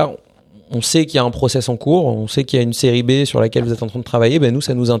les gars, on sait qu'il y a un process en cours, on sait qu'il y a une série B sur laquelle vous êtes en train de travailler, nous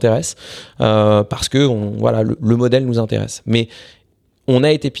ça nous intéresse parce que le modèle nous intéresse. Mais on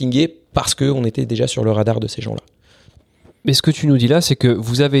a été pingé parce qu'on était déjà sur le radar de ces gens-là. Mais ce que tu nous dis là, c'est que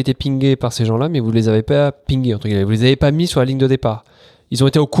vous avez été pingé par ces gens-là, mais vous ne les avez pas pingés, entre guillemets. Vous ne les avez pas mis sur la ligne de départ. Ils ont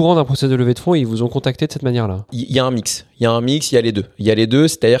été au courant d'un processus de levée de fonds et ils vous ont contacté de cette manière-là. Il y a un mix. Il y a les deux. Il y a les deux,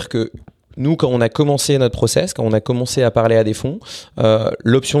 c'est-à-dire que nous, quand on a commencé notre process, quand on a commencé à parler à des fonds,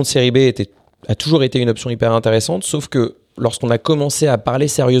 l'option de série B a toujours été une option hyper intéressante, sauf que lorsqu'on a commencé à parler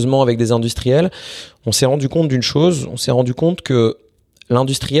sérieusement avec des industriels, on s'est rendu compte d'une chose, on s'est rendu compte que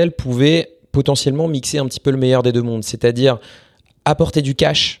l'industriel pouvait potentiellement mixer un petit peu le meilleur des deux mondes, c'est-à-dire apporter du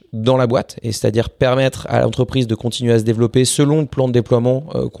cash dans la boîte, et c'est-à-dire permettre à l'entreprise de continuer à se développer selon le plan de déploiement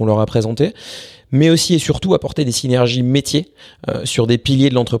qu'on leur a présenté, mais aussi et surtout apporter des synergies métiers sur des piliers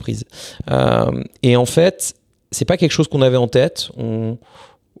de l'entreprise. Et en fait, c'est pas quelque chose qu'on avait en tête.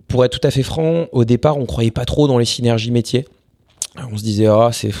 Pour être tout à fait franc, au départ, on croyait pas trop dans les synergies métiers. On se disait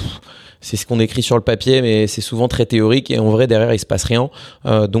c'est ce qu'on écrit sur le papier, mais c'est souvent très théorique et en vrai derrière il se passe rien.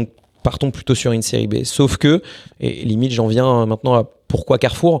 Donc partons plutôt sur une série B. Sauf que, et limite j'en viens maintenant à pourquoi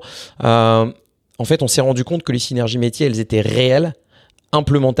Carrefour, en fait on s'est rendu compte que les synergies métiers, elles étaient réelles,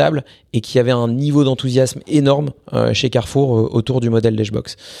 implémentables et qu'il y avait un niveau d'enthousiasme énorme chez Carrefour autour du modèle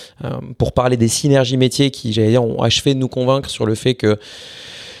Dashbox. Pour parler des synergies métiers qui, ont achevé de nous convaincre sur le fait que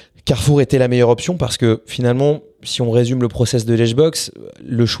Carrefour était la meilleure option parce que finalement, si on résume le process de Dashbox,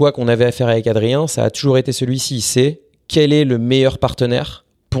 le choix qu'on avait à faire avec Adrien, ça a toujours été celui-ci, c'est quel est le meilleur partenaire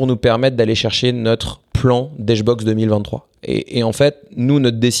pour nous permettre d'aller chercher notre plan Dashbox 2023. Et en fait, nous,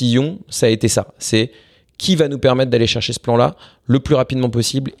 notre décision, ça a été ça. C'est qui va nous permettre d'aller chercher ce plan-là le plus rapidement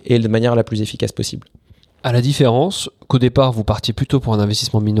possible et de manière la plus efficace possible. À la différence qu'au départ, vous partiez plutôt pour un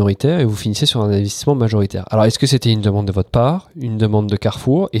investissement minoritaire et vous finissez sur un investissement majoritaire. Alors, est-ce que c'était une demande de votre part, une demande de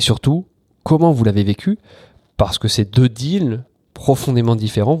Carrefour? Et surtout, comment vous l'avez vécu? Parce que c'est 2 deals profondément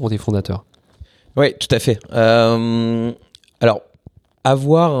différents pour des fondateurs. Oui, tout à fait. Alors,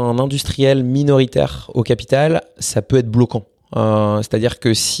 avoir un industriel minoritaire au capital, ça peut être bloquant. C'est-à-dire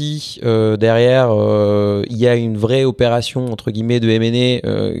que si derrière il y a une vraie opération entre guillemets de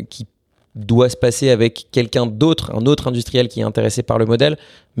M&A qui doit se passer avec quelqu'un d'autre, un autre industriel qui est intéressé par le modèle,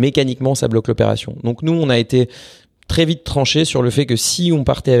 mécaniquement ça bloque l'opération. Donc nous on a été très vite tranché sur le fait que si on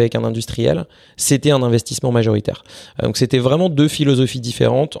partait avec un industriel, c'était un investissement majoritaire. Donc c'était vraiment 2 philosophies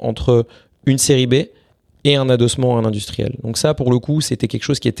différentes entre une série B et un adossement à un industriel. Donc ça, pour le coup, c'était quelque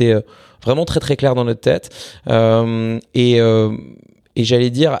chose qui était vraiment très très clair dans notre tête. Et j'allais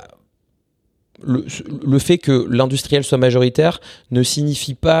dire, le fait que l'industriel soit majoritaire ne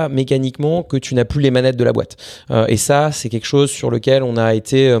signifie pas mécaniquement que tu n'as plus les manettes de la boîte. Et ça, c'est quelque chose sur lequel on a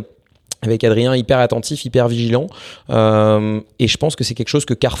été avec Adrien hyper attentif, hyper vigilant, et je pense que c'est quelque chose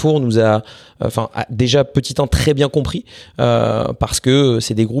que Carrefour nous a déjà petit 1 très bien compris, parce que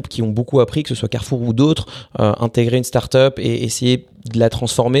c'est des groupes qui ont beaucoup appris, que ce soit Carrefour ou d'autres, intégrer une start-up et essayer de la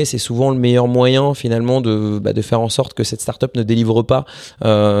transformer, c'est souvent le meilleur moyen finalement de faire en sorte que cette start-up ne délivre pas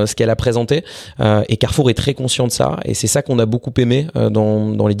ce qu'elle a présenté, et Carrefour est très conscient de ça, et c'est ça qu'on a beaucoup aimé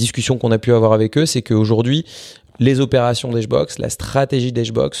dans les discussions qu'on a pu avoir avec eux, c'est qu'aujourd'hui les opérations d'Edgebox, la stratégie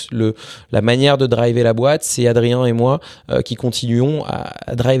d'Edgebox, la manière de driver la boîte, c'est Adrien et moi qui continuons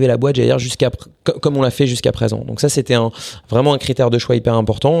à driver la boîte, j'allais dire, comme on l'a fait jusqu'à présent. Donc ça, c'était vraiment un critère de choix hyper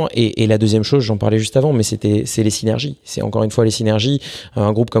important. Et la deuxième chose, j'en parlais juste avant, mais c'est les synergies. C'est encore une fois les synergies.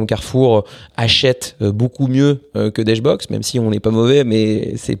 Un groupe comme Carrefour achète beaucoup mieux que d'Edgebox, même si on n'est pas mauvais,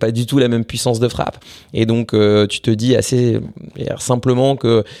 mais c'est pas du tout la même puissance de frappe. Et donc, tu te dis assez simplement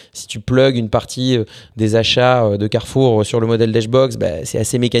que si tu plugues une partie des achats de Carrefour sur le modèle d'Edgebox, c'est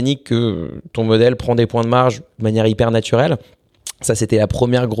assez mécanique que ton modèle prend des points de marge de manière hyper naturelle. Ça, c'était la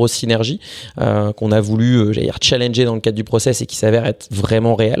première grosse synergie qu'on a voulu challenger dans le cadre du process et qui s'avère être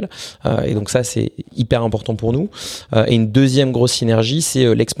vraiment réelle. Et donc ça, c'est hyper important pour nous. Et une deuxième grosse synergie,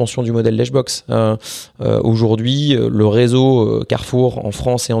 c'est l'expansion du modèle d'Edgebox. Aujourd'hui, le réseau Carrefour en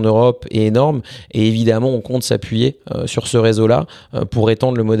France et en Europe est énorme. Et évidemment, on compte s'appuyer sur ce réseau-là pour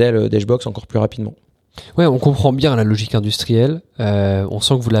étendre le modèle d'Edgebox encore plus rapidement. Ouais, on comprend bien la logique industrielle. On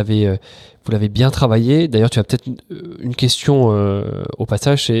sent que vous l'avez bien travaillé. D'ailleurs, tu as peut-être une question au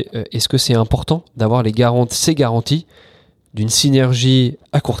passage, c'est est-ce que c'est important d'avoir ces garanties d'une synergie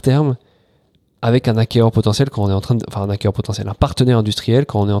à court terme avec un acquéreur potentiel quand on est en train un partenaire industriel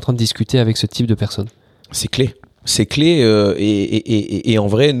quand on est en train de discuter avec ce type de personnes? C'est clé. C'est clé et en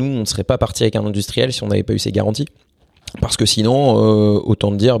vrai, nous, on ne serait pas parti avec un industriel si on n'avait pas eu ces garanties. Parce que sinon,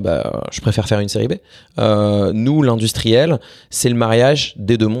 autant te dire, je préfère faire une série B. Nous, l'industriel, c'est le mariage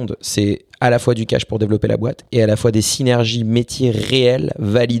des deux mondes. C'est à la fois du cash pour développer la boîte et à la fois des synergies métiers réelles,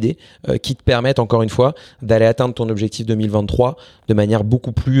 validées, qui te permettent, encore une fois, d'aller atteindre ton objectif 2023 de manière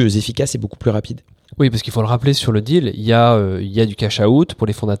beaucoup plus efficace et beaucoup plus rapide. Oui, parce qu'il faut le rappeler sur le deal, il y a du cash out pour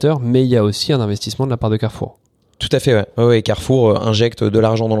les fondateurs, mais il y a aussi un investissement de la part de Carrefour. Tout à fait, ouais. Ouais, Carrefour injecte de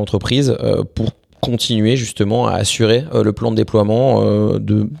l'argent dans l'entreprise pour continuer justement à assurer le plan de déploiement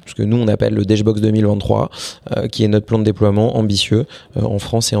de ce que nous on appelle le Edgebox 2023 qui est notre plan de déploiement ambitieux en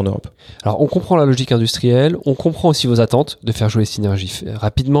France et en Europe. Alors on comprend la logique industrielle, on comprend aussi vos attentes de faire jouer les synergies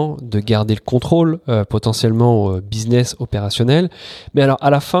rapidement, de garder le contrôle potentiellement business opérationnel, mais alors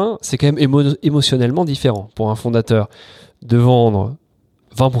à la fin c'est quand même émotionnellement différent pour un fondateur de vendre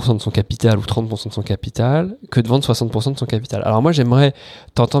 20% de son capital ou 30% de son capital que de vendre 60% de son capital. Alors moi j'aimerais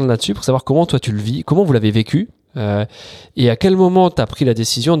t'entendre là-dessus pour savoir comment toi tu le vis, comment vous l'avez vécu et à quel moment tu as pris la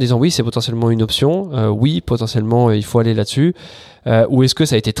décision en disant oui c'est potentiellement une option, oui potentiellement il faut aller là-dessus, ou est-ce que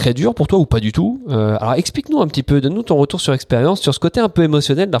ça a été très dur pour toi ou pas du tout. Alors explique-nous un petit peu, donne-nous ton retour sur expérience sur ce côté un peu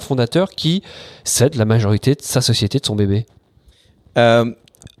émotionnel d'un fondateur qui cède la majorité de sa société, de son bébé.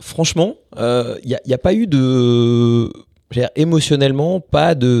 Franchement, y a pas eu de... émotionnellement,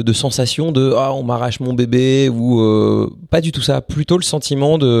 pas de sensation de on m'arrache mon bébé ou pas du tout ça. Plutôt le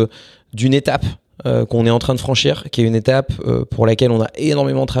sentiment d'une étape qu'on est en train de franchir, qui est une étape pour laquelle on a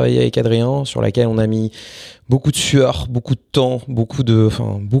énormément travaillé avec Adrien, sur laquelle on a mis beaucoup de sueur, beaucoup de temps, beaucoup de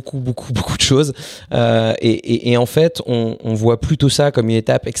choses. Et en fait, on voit plutôt ça comme une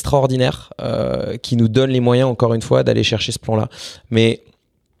étape extraordinaire qui nous donne les moyens, encore une fois, d'aller chercher ce plan-là. Mais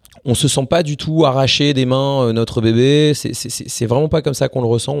on se sent pas du tout arracher des mains notre bébé, c'est vraiment pas comme ça qu'on le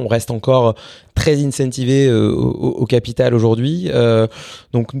ressent. On reste encore très incentivé au capital aujourd'hui.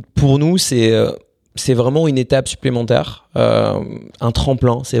 Donc pour nous c'est vraiment une étape supplémentaire, un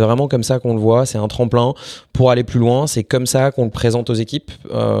tremplin. C'est vraiment comme ça qu'on le voit. C'est un tremplin pour aller plus loin. C'est comme ça qu'on le présente aux équipes.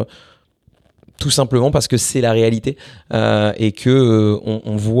 Tout simplement parce que c'est la réalité et que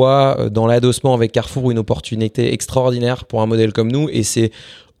on voit dans l'adossement avec Carrefour une opportunité extraordinaire pour un modèle comme nous, et c'est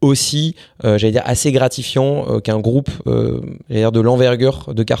aussi, assez gratifiant qu'un groupe de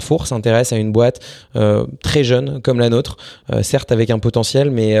l'envergure de Carrefour s'intéresse à une boîte très jeune comme la nôtre, certes avec un potentiel,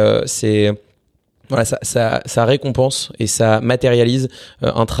 mais ça récompense et ça matérialise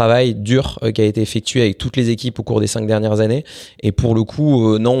un travail dur qui a été effectué avec toutes les équipes au cours des 5 dernières années. Et pour le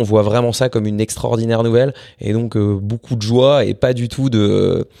coup, non, on voit vraiment ça comme une extraordinaire nouvelle, et donc beaucoup de joie et pas du tout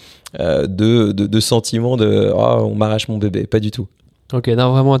de sentiment de on m'arrache mon bébé, pas du tout. Ok,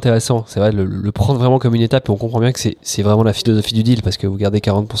 non, vraiment intéressant. C'est vrai, le prendre vraiment comme une étape, et on comprend bien que c'est vraiment la philosophie du deal, parce que vous gardez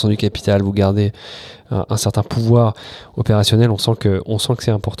 40% du capital, vous gardez un certain pouvoir opérationnel, on sent que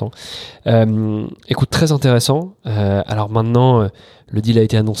c'est important. Écoute, très intéressant. Alors maintenant, le deal a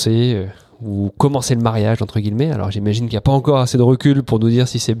été annoncé, vous commencez le mariage, entre guillemets. Alors j'imagine qu'il n'y a pas encore assez de recul pour nous dire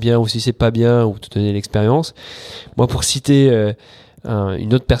si c'est bien ou si c'est pas bien, ou te donner l'expérience. Moi, pour citer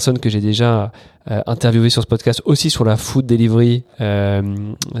une autre personne que j'ai déjà interviewé sur ce podcast, aussi sur la food delivery,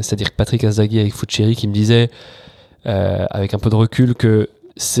 c'est-à-dire Patrick Azdaghi avec Foodcherry, qui me disait avec un peu de recul que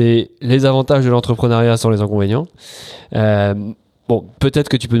c'est les avantages de l'entrepreneuriat sans les inconvénients. bon, peut-être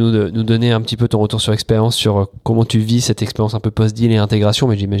que tu peux nous donner un petit peu ton retour sur expérience sur comment tu vis cette expérience un peu post-deal et intégration,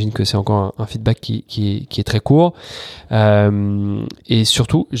 mais j'imagine que c'est encore un feedback qui est très court. Et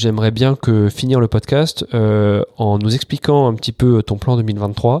surtout, j'aimerais bien finir le podcast en nous expliquant un petit peu ton plan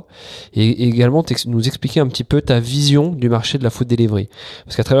 2023 et également nous expliquer un petit peu ta vision du marché de la food delivery.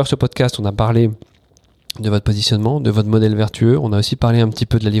 Parce qu'à travers ce podcast, on a parlé de votre positionnement, de votre modèle vertueux. On a aussi parlé un petit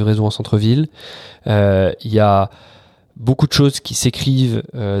peu de la livraison en centre-ville. Il y a beaucoup de choses qui s'écrivent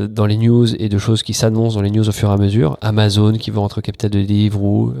dans les news et de choses qui s'annoncent dans les news au fur et à mesure. Amazon qui va entre capital de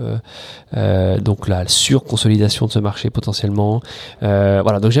Deliveroo, donc la surconsolidation de ce marché potentiellement.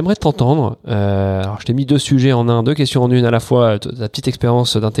 Voilà, donc j'aimerais t'entendre. Alors je t'ai mis deux sujets en un, deux questions en une à la fois. Ta petite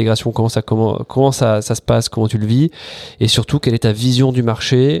expérience d'intégration, comment ça se passe, comment tu le vis, et surtout quelle est ta vision du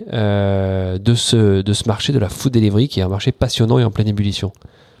marché, de ce marché de la food delivery qui est un marché passionnant et en pleine ébullition.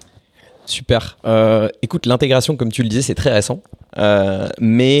 Super. Écoute, l'intégration, comme tu le disais, c'est très récent.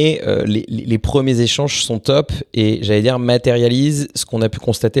 Mais les premiers échanges sont top et j'allais dire matérialisent ce qu'on a pu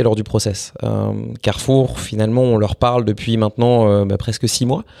constater lors du process. Carrefour, finalement, on leur parle depuis maintenant presque 6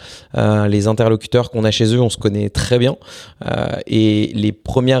 mois. Les interlocuteurs qu'on a chez eux, on se connaît très bien. Et les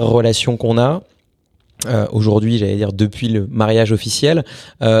premières relations qu'on a aujourd'hui, j'allais dire depuis le mariage officiel,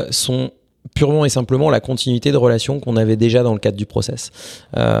 sont purement et simplement la continuité de relations qu'on avait déjà dans le cadre du process.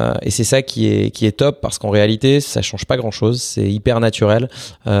 Et c'est ça qui est top parce qu'en réalité, ça change pas grand-chose. C'est hyper naturel.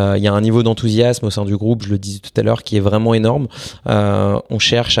 Il y a un niveau d'enthousiasme au sein du groupe, je le disais tout à l'heure, qui est vraiment énorme. On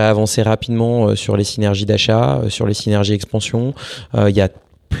cherche à avancer rapidement sur les synergies d'achat, sur les synergies expansion. Il y a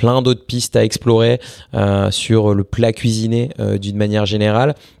plein d'autres pistes à explorer sur le plat cuisiné d'une manière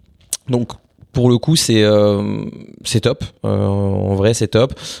générale. Donc, pour le coup, c'est top. En vrai, c'est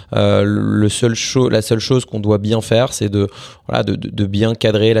top. La seule chose qu'on doit bien faire, c'est de bien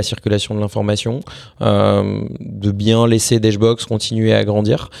cadrer la circulation de l'information, de bien laisser Dashbox continuer à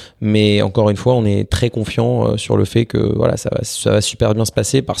grandir. Mais encore une fois, on est très confiant sur le fait que ça va super bien se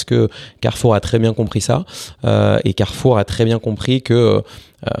passer parce que Carrefour a très bien compris ça et Carrefour a très bien compris que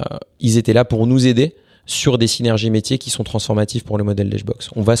ils étaient là pour nous aider sur des synergies métiers qui sont transformatives pour le modèle Dashbox.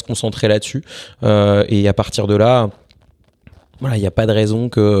 On va se concentrer là-dessus et à partir de là, il n'y a pas de raison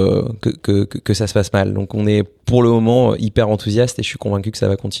que ça se passe mal. Donc on est pour le moment hyper enthousiaste et je suis convaincu que ça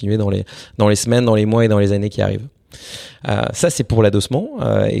va continuer dans les semaines, dans les mois et dans les années qui arrivent. Ça c'est pour l'adossement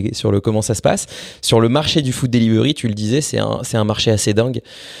et sur le comment ça se passe. Sur le marché du food delivery, tu le disais, c'est un marché assez dingue.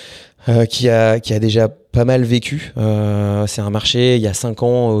 Qui a déjà pas mal vécu. C'est un marché, il y a 5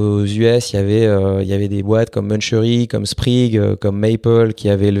 ans aux US, il y avait des boîtes comme Munchery, comme Sprig, comme Maple qui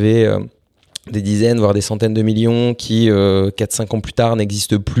avaient levé des dizaines, voire des centaines de millions qui, 4-5 ans plus tard,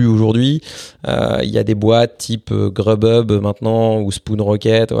 n'existent plus aujourd'hui. Il y a des boîtes type Grubhub maintenant ou Spoon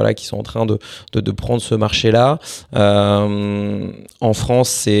Rocket, qui sont en train de prendre ce marché-là. En France,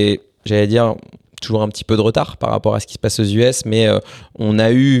 c'est, j'allais dire, toujours un petit peu de retard par rapport à ce qui se passe aux US, mais on a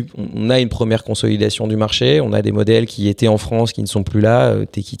une première consolidation du marché. On a des modèles qui étaient en France qui ne sont plus là,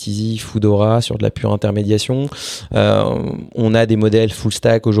 Take It Easy, Foodora sur de la pure intermédiation. On a des modèles full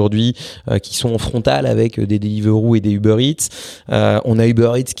stack aujourd'hui qui sont en frontal avec des Deliveroo et des Uber Eats. On a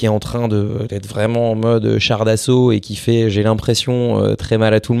Uber Eats qui est en train d'être vraiment en mode char d'assaut et qui fait, j'ai l'impression, très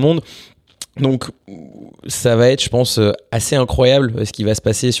mal à tout le monde. Donc ça va être, je pense, assez incroyable ce qui va se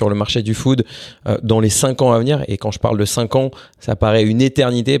passer sur le marché du food dans les 5 ans à venir. Et quand je parle de 5 ans, ça paraît une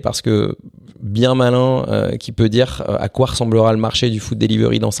éternité parce que bien malin qui peut dire à quoi ressemblera le marché du food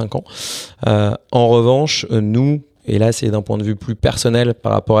delivery dans 5 ans. En revanche, nous, et là c'est d'un point de vue plus personnel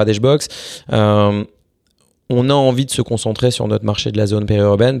par rapport à Dashbox, on a envie de se concentrer sur notre marché de la zone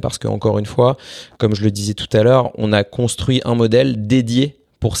périurbaine parce qu'encore une fois, comme je le disais tout à l'heure, on a construit un modèle dédié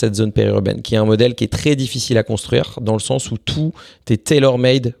pour cette zone périurbaine, qui est un modèle qui est très difficile à construire dans le sens où tout est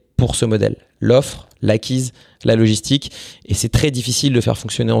tailor-made pour ce modèle. L'offre, l'acquise, la logistique, et c'est très difficile de faire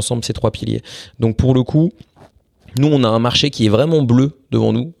fonctionner ensemble ces 3 piliers. Donc pour le coup, nous on a un marché qui est vraiment bleu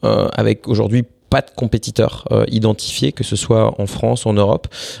devant nous, avec aujourd'hui pas de compétiteurs identifiés, que ce soit en France, en Europe,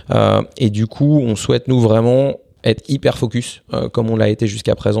 et du coup on souhaite nous vraiment être hyper focus, comme on l'a été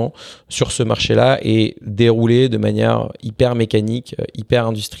jusqu'à présent, sur ce marché-là et dérouler de manière hyper mécanique, hyper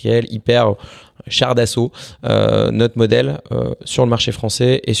industrielle, hyper char d'assaut notre modèle sur le marché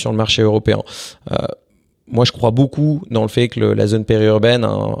français et sur le marché européen. Moi, je crois beaucoup dans le fait que la zone périurbaine a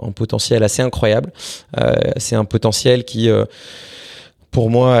un potentiel assez incroyable. C'est un potentiel qui... pour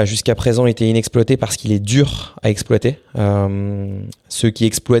moi, jusqu'à présent, était inexploité parce qu'il est dur à exploiter. Ceux qui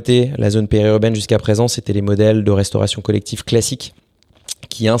exploitaient la zone périurbaine jusqu'à présent, c'était les modèles de restauration collective classiques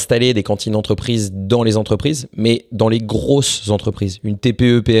qui installaient des cantines d'entreprise dans les entreprises, mais dans les grosses entreprises. Une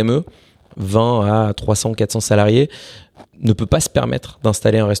TPE-PME, 20 à 300, 400 salariés, ne peut pas se permettre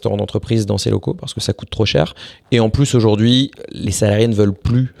d'installer un restaurant d'entreprise dans ses locaux parce que ça coûte trop cher. Et en plus, aujourd'hui, les salariés ne veulent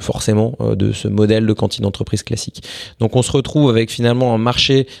plus forcément de ce modèle de cantine d'entreprise classique. Donc, on se retrouve avec finalement un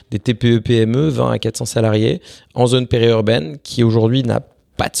marché des TPE-PME, 20 à 400 salariés, en zone périurbaine, qui aujourd'hui n'a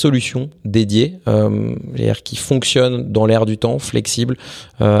pas de solution dédiée, qui fonctionne dans l'air du temps, flexible,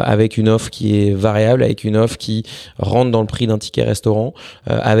 avec une offre qui est variable, avec une offre qui rentre dans le prix d'un ticket restaurant,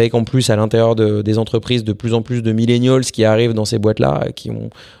 avec en plus à l'intérieur des entreprises de plus en plus de millennials qui arrivent dans ces boîtes-là, qui ont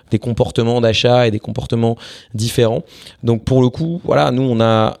des comportements d'achat et des comportements différents. Donc pour le coup, voilà, nous on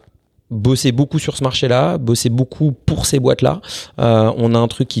a bossé beaucoup sur ce marché-là, bossé beaucoup pour ces boîtes-là. On a un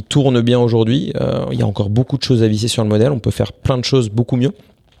truc qui tourne bien aujourd'hui. Il y a encore beaucoup de choses à visser sur le modèle. On peut faire plein de choses beaucoup mieux.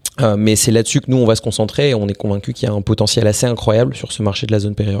 Mais c'est là-dessus que nous, on va se concentrer et on est convaincu qu'il y a un potentiel assez incroyable sur ce marché de la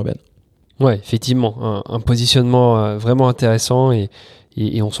zone périurbaine. Ouais, effectivement, un positionnement vraiment intéressant et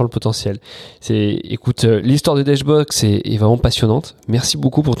on sent le potentiel. Écoute, l'histoire de Dashbox est vraiment passionnante. Merci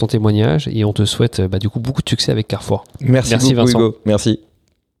beaucoup pour ton témoignage et on te souhaite du coup beaucoup de succès avec Carrefour. Merci beaucoup, Vincent. Hugo. Merci.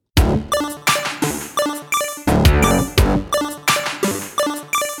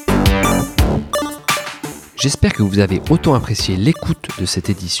 J'espère que vous avez autant apprécié l'écoute de cette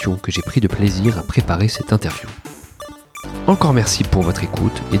édition que j'ai pris de plaisir à préparer cette interview. Encore merci pour votre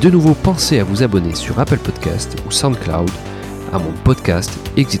écoute et de nouveau pensez à vous abonner sur Apple Podcast ou SoundCloud à mon podcast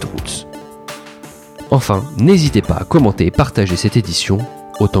Exit Routes. Enfin, n'hésitez pas à commenter et partager cette édition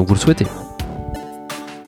autant que vous le souhaitez.